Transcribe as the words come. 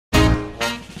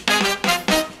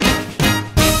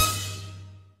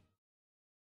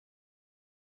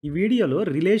ఈ వీడియోలో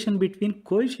relation between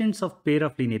coefficients of pair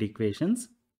of linear equations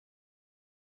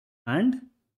and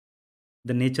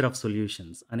the nature of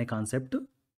solutions అనే concept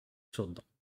చూద్దాం.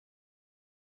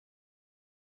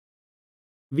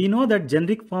 We know that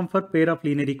generic form for pair of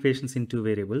linear equations in two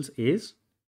variables is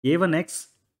a1x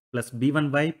plus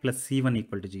b1y plus c1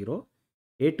 equal to 0,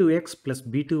 a2x plus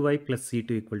b2y plus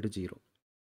c2 equal to 0.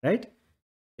 Right?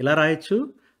 ఇలా రాయొచ్చు.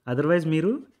 Otherwise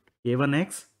మీరు a1x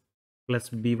plus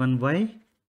b1y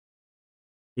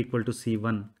equal to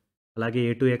c1 అలాగే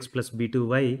a2x plus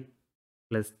b2y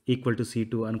plus equal to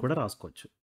c2 అని కూడా రాసుకోవచ్చు.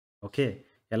 Okay,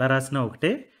 ఎలా రాసినా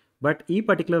ఒకటే. బట్ ఈ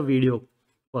పర్టికులర్ వీడియో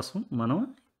కోసం మనం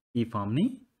ఈ ఫామ్ని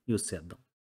యూస్ చేద్దాం.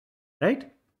 రైట్?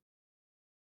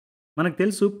 మనకు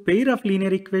తెలుసు pair of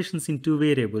linear equations in two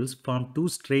variables form two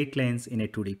straight lines in a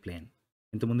 2D plane.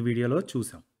 ఇంతకుముందు వీడియోలో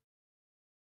చూసాం.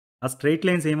 ఆ స్ట్రైట్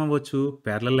లైన్స్ ఏమవ్వచ్చు?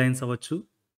 ప్యారలల్ లైన్స్ అవ్వచ్చు.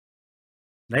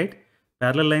 రైట్?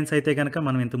 ప్యారలల్ లైన్స్ అయితే కనుక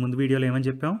మనం ఇంతకుముందు వీడియోలో ఏమని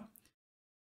చెప్పాం?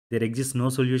 There exist no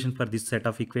solution for this set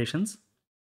of equations.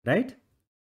 Right?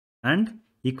 And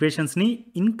ఈక్వేషన్స్ని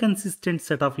inconsistent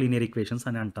set of linear equations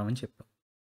అని అంటామని చెప్పాం.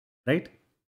 రైట్?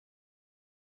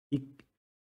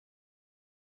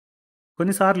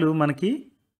 కొన్నిసార్లు మనకి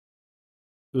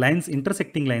లైన్స్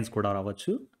ఇంటర్సెక్టింగ్ లైన్స్ కూడా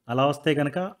రావచ్చు. అలా వస్తే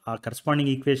కనుక ఆ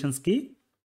కరస్పాండింగ్ ఈక్వేషన్స్కి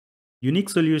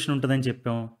యూనిక్ సొల్యూషన్ ఉంటుందని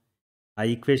చెప్పాం. ఆ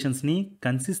ఈక్వేషన్స్ని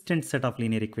consistent set of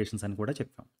linear equations అని కూడా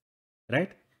చెప్పాం.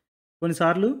 రైట్?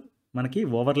 కొన్నిసార్లు మనకి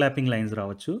ఓవర్లాపింగ్ లైన్స్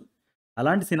రావచ్చు.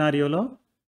 అలాంటి సినారియోలో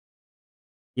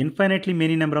infinitely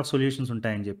many number of solutions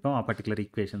ఉంటాయని చెప్పాం ఆ particular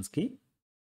ఈక్వేషన్స్కి.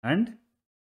 And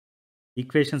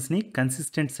ఈక్వేషన్స్ని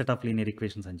consistent set of linear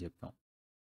equations అని చెప్పాం.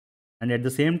 And at the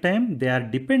same time they are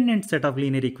dependent set of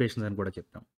linear equations అని కూడా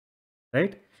చెప్పాం.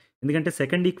 రైట్? ఎందుకంటే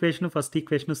సెకండ్ ఈక్వేషన్ ఫస్ట్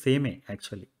ఈక్వేషన్ సేమే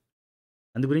యాక్చువల్లీ.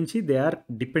 అందు గురించి they are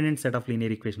dependent set of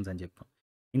linear equations అని చెప్పాం.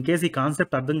 ఇన్ కేస్ ఈ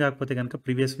కాన్సెప్ట్ అర్థం కాకపోతే కనుక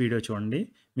ప్రీవియస్ వీడియో చూడండి,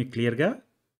 మీకు క్లియర్గా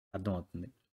అర్థమవుతుంది.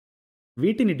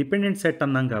 వీటిని డిపెండెంట్ సెట్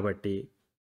అన్నాం కాబట్టి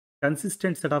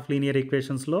consistent set of linear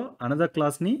ఈక్వేషన్స్లో another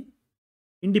క్లాస్ని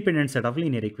independent set of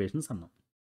linear equations అన్నాం.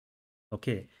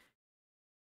 ఓకే,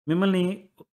 మిమ్మల్ని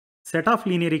సెట్ ఆఫ్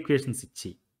లీనియర్ ఈక్వేషన్స్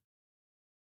ఇచ్చి,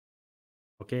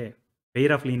 okay,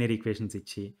 pair of linear equations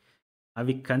ఇచ్చి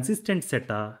అవి కన్సిస్టెంట్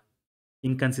సెట్టా,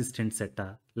 ఇన్కన్సిస్టెంట్ సెట్టా,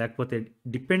 లేకపోతే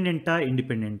డిపెండెంటా,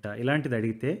 ఇండిపెండెంటా ఇలాంటిది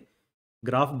అడిగితే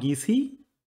గ్రాఫ్ గీసి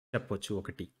చెప్పొచ్చు.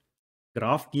 ఒకటి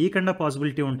గ్రాఫ్ గీయకుండా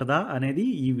పాసిబిలిటీ ఉంటుందా అనేది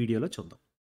ఈ వీడియోలో చూద్దాం.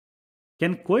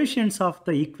 Can coefficients of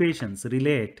the equations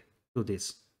relate to this?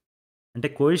 అంటే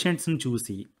కోఎఫిషియంట్స్ని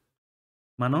చూసి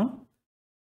మనం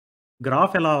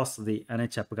గ్రాఫ్ ఎలా వస్తుంది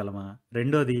అనేది చెప్పగలమా?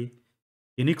 రెండోది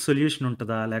యూనిక్ సొల్యూషన్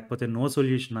ఉంటుందా, లేకపోతే నో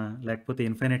సొల్యూషనా, లేకపోతే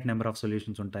ఇన్ఫైనైట్ నెంబర్ ఆఫ్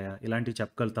సొల్యూషన్స్ ఉంటాయా, ఇలాంటివి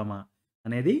చెప్పగలుగుతామా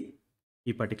అనేది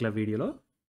ఈ పర్టికులర్ వీడియోలో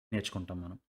నేర్చుకుంటాం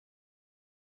మనం.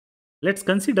 Let's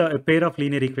consider a pair of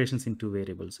linear equations in two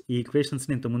variables. ఈ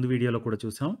ఈక్వేషన్స్ని ఇంతకుముందు వీడియోలో కూడా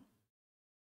చూసాం.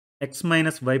 X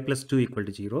minus y plus 2 equal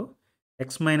to 0,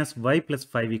 X minus y plus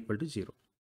 5 equal to 0.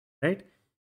 Right?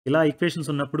 ఇలా ఈక్వేషన్స్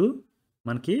ఉన్నప్పుడు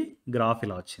మనకి గ్రాఫ్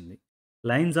ఇలా వచ్చింది.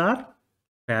 Lines are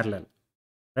parallel.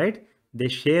 Right? They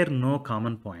share no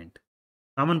common point.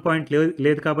 Common point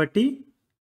లేదు కాబట్టి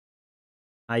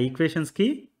ఆ ఈక్వేషన్స్కి,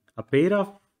 ఆ పెయిర్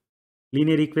ఆఫ్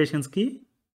లీనియర్ ఈక్వేషన్స్కి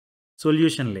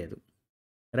సొల్యూషన్ లేదు.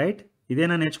 రైట్?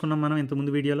 ఇదేనా నేర్చుకున్నాం మనం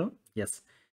ఇంతకుముందు వీడియోలో? ఎస్.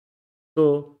 సో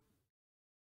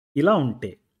ఇలా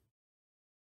ఉంటే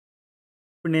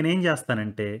ఇప్పుడు నేనేం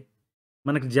చేస్తానంటే,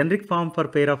 మనకి generic form for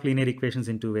pair of linear equations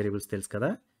in two variables తెలుసు కదా.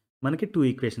 మనకి 2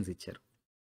 ఈక్వేషన్స్ ఇచ్చారు.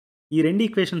 ఈ 2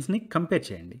 ఈక్వేషన్స్ని కంపేర్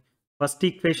చేయండి. ఫస్ట్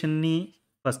ఈక్వేషన్ని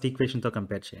ఫస్ట్ ఈక్వేషన్తో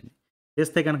కంపేర్ చేయండి.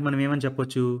 చేస్తే కనుక మనం ఏమని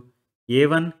చెప్పొచ్చు?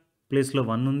 a1 ప్లేస్లో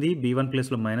 1 ఉంది, b1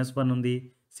 ప్లేస్లో -1 ఉంది,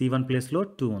 c1 ప్లేస్లో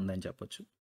 2 ఉందని చెప్పొచ్చు.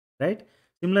 రైట్?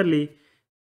 సిమిలర్లీ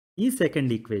ఈ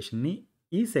సెకండ్ ఈక్వేషన్ని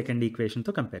ఈ సెకండ్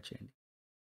ఈక్వేషన్తో కంపేర్ చేయండి.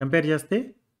 కంపేర్ చేస్తే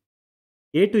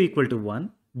a2 equal to 1,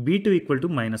 b2 equal to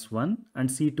 -1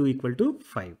 and c2 equal to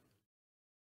 5.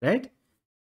 Right?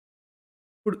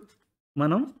 ఇప్పుడు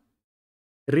మనం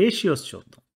రేషియోస్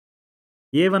చూద్దాం.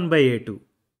 a1/a2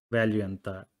 వాల్యూ ఎంత,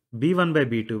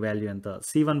 b1/b2 వాల్యూ ఎంత,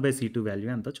 c1/c2 వాల్యూ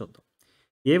ఎంత చూద్దాం.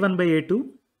 a1/a2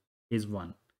 is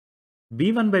 1,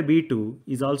 b1/b2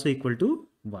 is also equal to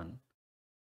 1,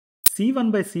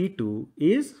 c1/c2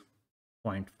 is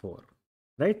 0.4.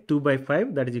 Right? 2/5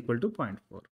 that is equal to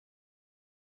 0.4.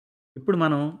 ఇప్పుడు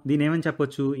మనం దీని ఏమని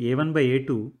చెప్పొచ్చు?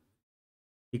 a1/a2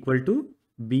 equal to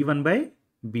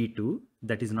b1/b2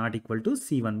 that is not equal to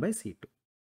c1/c2.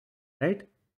 Right?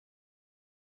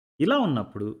 ఇలా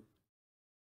ఉన్నప్పుడు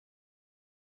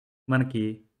మనకి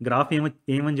గ్రాఫ్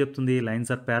ఏమని చెప్తుంది?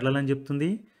 లైన్స్ ఆర్ ప్యారలల్ అని చెప్తుంది,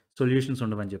 సొల్యూషన్స్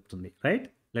ఉండవని చెప్తుంది. Right?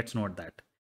 Let's note that.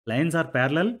 Lines are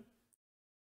parallel,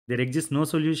 there exist no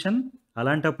solution.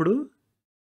 అలాంటప్పుడు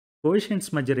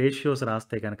కోఎఫిషియంట్స్ మధ్య రేషియోస్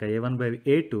రాస్తే కనుక a1 by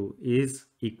a2 is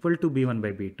equal to b1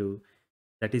 by b2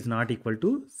 that is not equal to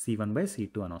c1 by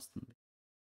c2 అని వస్తుంది.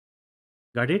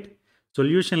 Got it?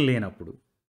 Solution లేనప్పుడు,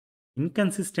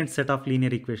 inconsistent set of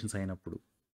linear equations అయినప్పుడు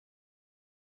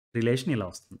relation ఇలా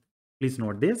వస్తుంది. Please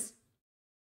note this.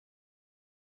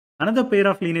 Another pair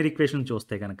of linear equation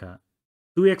చూస్తే కనుక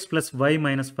 2x plus y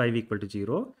minus 5 equal to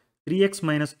 0, 3x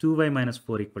minus 2y minus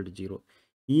 4 equal to 0.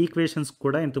 ఈ equations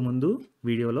కూడా ఇంతకుముందు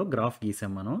వీడియోలో గ్రాఫ్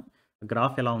గీసాం మనం.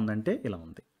 గ్రాఫ్ ఎలా ఉందంటే ఇలా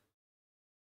ఉంది.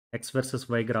 ఎక్స్ వర్సెస్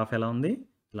వై గ్రాఫ్ ఎలా ఉంది?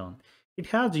 ఇలా ఉంది. It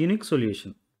has unique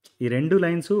solution. ఈ రెండు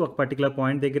లైన్స్ ఒక పర్టికులర్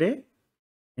పాయింట్ దగ్గరే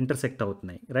ఇంటర్సెక్ట్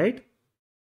అవుతున్నాయి, రైట్?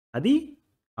 అది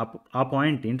ఆ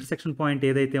పాయింట్, ఇంటర్సెక్షన్ పాయింట్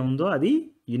ఏదైతే ఉందో అది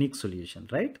unique solution,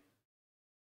 right?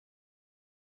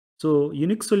 So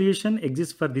unique solution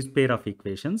exist for this pair of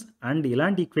equations and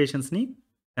ఇలాంటి ఈక్వేషన్స్ని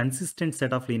consistent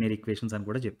set of linear equations అని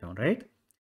కూడా చెప్పాం, రైట్?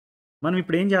 మనం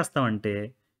ఇప్పుడు ఏం చేస్తామంటే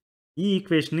ఈ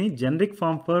ఈక్వేషన్ని generic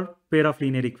form for pair of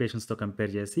linear ఈక్వేషన్స్తో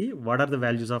compare చేసి what are the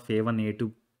values of a1 a2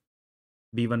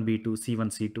 b1 b2 c1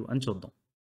 c2 అని చూద్దాం.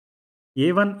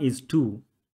 a1 is 2.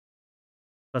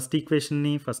 ఫస్ట్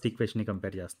ఈక్వేషన్ని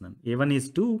కంపేర్ చేస్తున్నాను. a1 is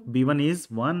 2, b1 is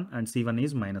 1 and c1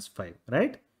 is -5,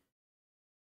 right?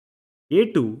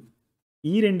 a2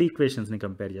 ఈ రెండు ఈక్వేషన్స్ని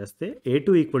compare చేస్తే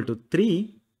a2 equal to 3,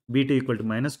 b2 equal to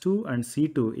 -2 and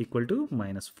c2 equal to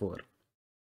 -4,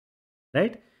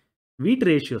 right? వీటి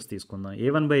ratios తీసుకుందాం.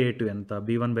 a1 by a2 ఎంత,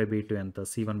 b1 బై b2 ఎంత,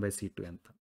 c1 by c2 ఎంత.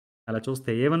 అలా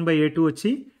చూస్తే a1 బై a2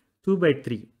 వచ్చి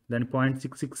 2/3, దాని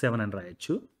 0.667 అని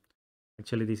రాయొచ్చు.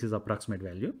 Actually this is approximate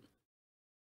value.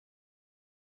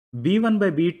 b1 by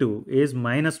b2 is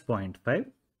 -0.5.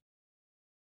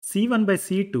 c1 by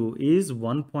c2 is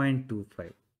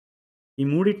 1.25. ఈ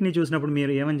మూడింటిని చూసినప్పుడు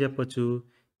మీరు ఏమని చెప్పొచ్చు?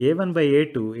 a1 by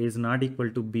a2 is not equal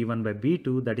to b1 by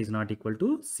b2, that is not equal to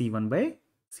c1 by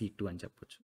c2 అని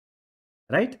చెప్పొచ్చు,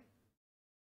 right?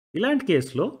 ఇలాంటి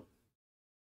కేసులో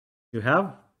you have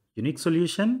unique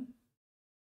solution,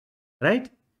 right?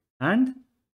 And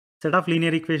set of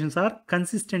linear equations are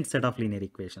consistent set of linear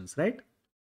equations, right?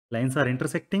 Lines are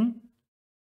intersecting.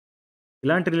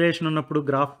 ఇలాంటి relation ఉన్నప్పుడు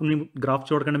graph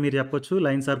చూడకుండా మీరు చెప్పొచ్చు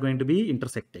lines are going to be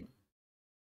intersecting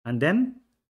and then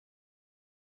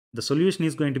the solution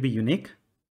is going to be unique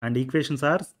and equations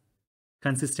are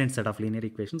consistent set of linear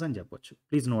equations అని చెప్పొచ్చు.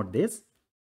 Please note this.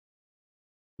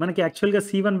 మనకి యాక్చువల్గా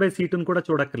c1 by c2 కూడా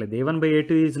చూడక్కర్లేదు. a1 by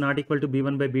a2 is not equal to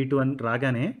b1 by b2 అని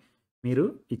రాగానే మీరు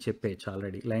ఇది చెప్పేయచ్చు.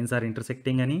 ఆల్రెడీ లైన్స్ ఆర్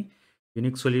ఇంటర్సెక్టింగ్ అని,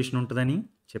 యూనిక్ సొల్యూషన్ ఉంటుందని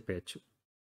చెప్పేయచ్చు,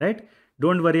 right?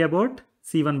 Don't worry about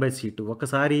c1 by c2.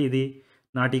 ఒకసారి ఇది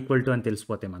నాట్ ఈక్వల్ టు అని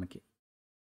తెలిసిపోతే మనకి.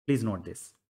 Please note this.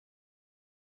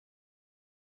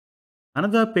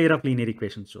 Another pair of linear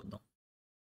equations చూద్దాం.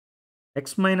 x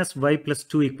minus y plus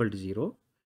 2 equal to 0,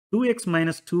 2x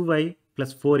minus 2y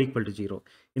plus 4 equal to 0.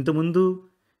 ఇంతకుముందు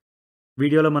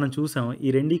వీడియోలో మనం చూసాం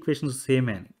ఈ రెండు ఈక్వేషన్స్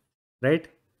సేమే అని, right?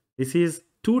 This is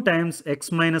 2 times x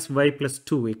minus y plus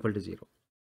 2 equal to 0.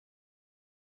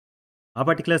 ఆ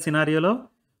పర్టికులర్ సినారియోలో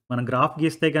మనం గ్రాఫ్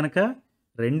గీస్తే కనుక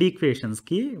రెండు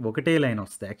ఈక్వేషన్స్కి ఒకటే లైన్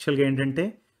వస్తుంది. యాక్చువల్గా ఏంటంటే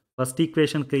ఫస్ట్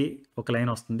ఈక్వేషన్కి ఒక లైన్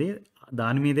వస్తుంది,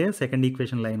 దాని మీదే సెకండ్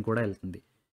ఈక్వేషన్ లైన్ కూడా వెళ్తుంది.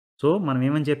 సో మనం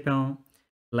ఏమని చెప్పాం?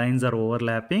 Lines are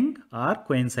overlapping are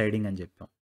coinciding అని చెప్పాం.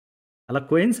 అలా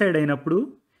కోయిన్సైడ్ అయినప్పుడు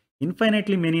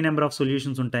infinitely many number of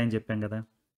solutions ఉంటాయని చెప్పాం కదా.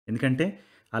 ఎందుకంటే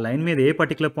ఆ లైన్ మీద ఏ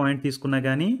పర్టికులర్ పాయింట్ తీసుకున్నా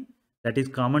కానీ that is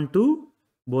common to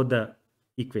both the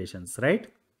equations, right?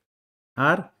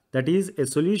 Or that is a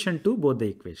solution to both the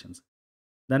equations.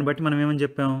 దాన్ని బట్టి మనం ఏమని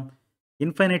చెప్పాం?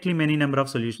 Infinitely many number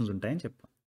of solutions ఉంటాయని చెప్పాం,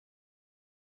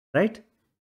 right?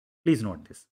 Please note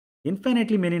this.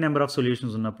 Infinitely many number of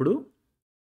solutions ఉన్నప్పుడు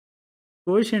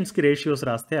కోఎఫిషియంట్స్కి ratios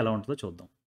రాస్తే ఎలా ఉంటుందో చూద్దాం.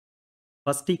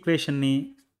 ఫస్ట్ ఈక్వేషన్ని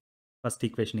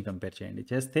కంపేర్ చేయండి.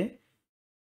 చేస్తే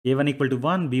a1 equal to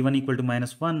 1, b1 equal to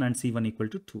 -1 and c1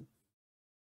 equal to 2.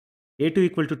 a2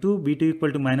 equal to 2, b2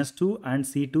 equal to -2 and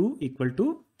c2 equal to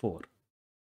 4,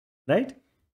 right?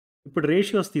 ఇప్పుడు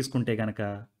ratios తీసుకుంటే కనుక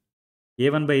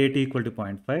a1 by a2 equal to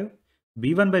 0.5,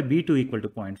 b1 by b2 equal to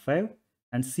 0.5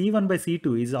 and c1 by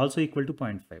c2 is also equal to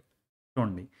 0.5.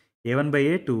 చూడండి, a1 by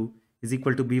a2 is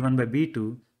equal to b1 by b2,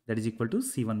 that is equal to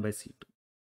c1 by c2,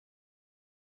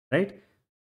 right?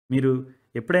 మీరు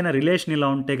ఎప్పుడైనా relation ఇలా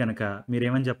ఉంటే కనుక మీరు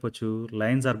ఏమని చెప్పొచ్చు?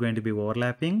 Lines are going to be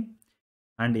overlapping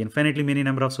and infinitely many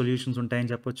number of solutions ఉంటాయని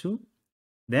చెప్పొచ్చు.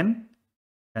 Then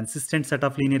consistent set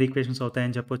of linear equations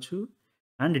అవుతాయని చెప్పొచ్చు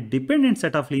and dependent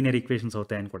set of linear equations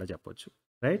అవుతాయని కూడా చెప్పొచ్చు,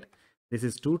 right? This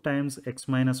is 2 times x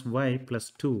minus y plus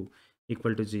 2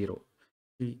 equal to 0.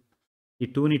 ఈ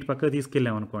 2ని ఇటు పక్కకు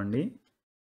తీసుకెళ్ళామనుకోండి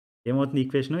ఏమవుతుంది?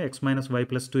 Equation x minus y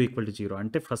plus 2 equal to 0.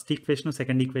 అంటే ఫస్ట్ ఈక్వేషన్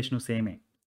సెకండ్ ఈక్వేషన్ సేమే.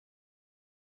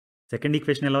 సెకండ్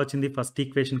ఈక్వేషన్ ఎలా వచ్చింది? ఫస్ట్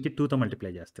ఈక్వేషన్‌కి 2తో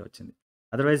మల్టిప్లై చేస్తే వచ్చింది.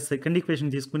 అదర్‌వైజ్ సెకండ్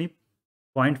ఈక్వేషన్ తీసుకొని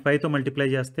 0.5తో మల్టిప్లై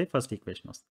చేస్తే ఫస్ట్ ఈక్వేషన్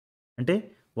వస్తుంది. అంటే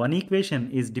one equation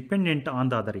is dependent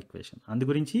on the other equation. అందు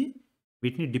గురించి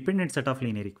వీటిని dependent set of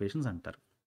linear equations అంటారు.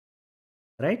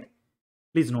 Right?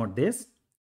 Please note this.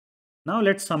 Now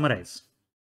let's summarise.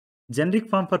 Generic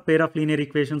form for pair of linear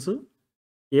equations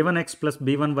a1x plus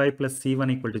b1y plus c1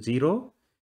 equal to 0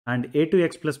 and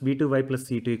a2x plus b2y plus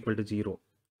c2 equal to 0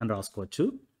 అని రాసుకోవచ్చు.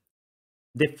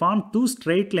 They form two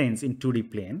straight lines in 2D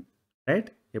plane. Right?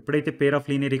 ఎప్పుడైతే pair of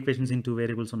linear equations in 2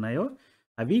 variables ఉన్నాయో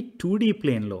అవి 2D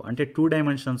ప్లేన్లో అంటే 2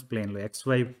 dimensions ప్లేన్లో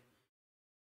xy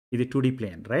ఇది 2D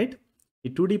plane. Right?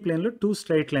 ఈ 2D ప్లేన్లో 2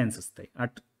 స్ట్రైట్ లైన్స్ వస్తాయి. ఆ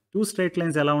 2 స్ట్రైట్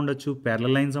లైన్స్ ఎలా ఉండొచ్చు?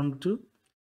 ప్యారలల్ లైన్స్ ఉండొచ్చు.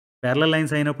 ప్యారలల్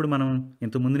లైన్స్ అయినప్పుడు మనం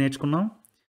ఇంతకుముందు నేర్చుకున్నాం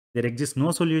there exist no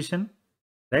solution.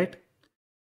 Right?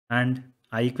 And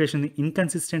ఆ equation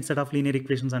inconsistent set of linear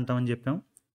equations అంటామని చెప్పాం.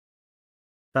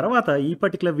 తర్వాత ఈ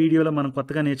పర్టికులర్ వీడియోలో మనం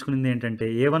కొత్తగా నేర్చుకునేది ఏంటంటే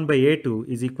a1/a2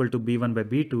 is equal to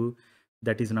b1/b2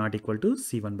 that is not equal to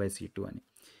c1/c2 అని.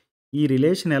 ఈ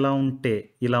రిలేషన్ ఎలా ఉంటే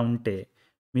ఇలా ఉంటే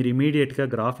మీరు ఇమీడియట్గా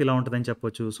గ్రాఫ్ ఇలా ఉంటుందని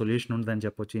చెప్పొచ్చు, సొల్యూషన్ ఉంటుందని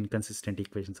చెప్పొచ్చు, ఇన్కన్సిస్టెంట్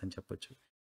ఈక్వేషన్స్ అని చెప్పొచ్చు.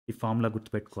 ఈ ఫార్ములా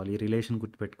గుర్తుపెట్టుకోవాలి, ఈ రిలేషన్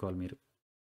గుర్తుపెట్టుకోవాలి మీరు.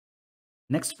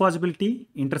 Next possibility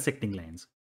intersecting lines.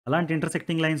 అలాంటి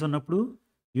ఇంటర్సెక్టింగ్ లైన్స్ ఉన్నప్పుడు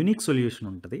యూనిక్ సొల్యూషన్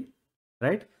ఉంటుంది.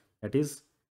 Right? That is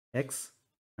X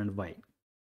and why.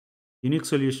 Unique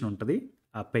solution ఉంటుంది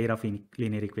ఆ pair of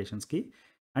linear ఈక్వేషన్స్కి.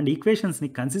 And ఈక్వేషన్స్ని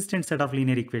consistent set of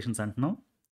linear equations అంటున్నాం.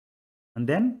 And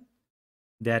then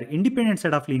they are independent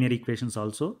set of linear equations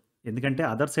also. ఎందుకంటే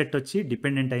other set వచ్చి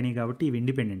dependent అయినాయి కాబట్టి ఇవి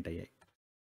independent అయ్యాయి.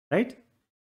 Right?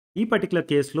 ఈ పర్టికులర్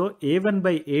కేసులో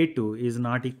a1/a2 is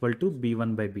not equal to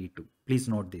b1/b2. Please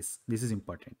note this. This is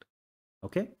important.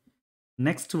 Okay?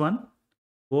 Next one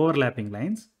overlapping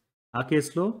lines. ఆ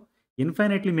కేసులో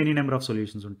infinitely many number of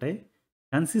solutions ఉంటాయి.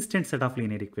 Consistent set of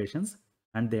linear equations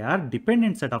and they are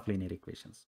dependent set of linear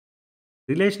equations.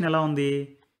 Relation ఎలా ఉంది?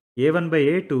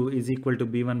 a1/a2 is equal to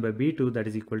b1/b2 that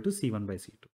is equal to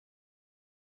c1/c2.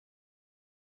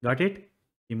 Got it?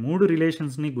 ఈ మూడు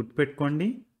రిలేషన్స్ని గుర్తుపెట్టుకోండి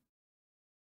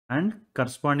and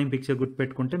corresponding picture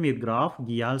గుర్తుపెట్టుకుంటే మీరు graph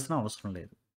గీయాల్సిన అవసరం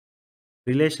లేదు.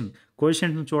 రిలేషన్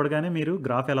కోఎఫిషియెంట్ని చూడగానే మీరు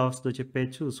గ్రాఫ్ ఎలా వస్తుందో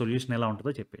చెప్పేయచ్చు, సొల్యూషన్ ఎలా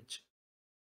ఉంటుందో చెప్పేయచ్చు.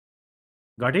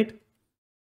 Got it?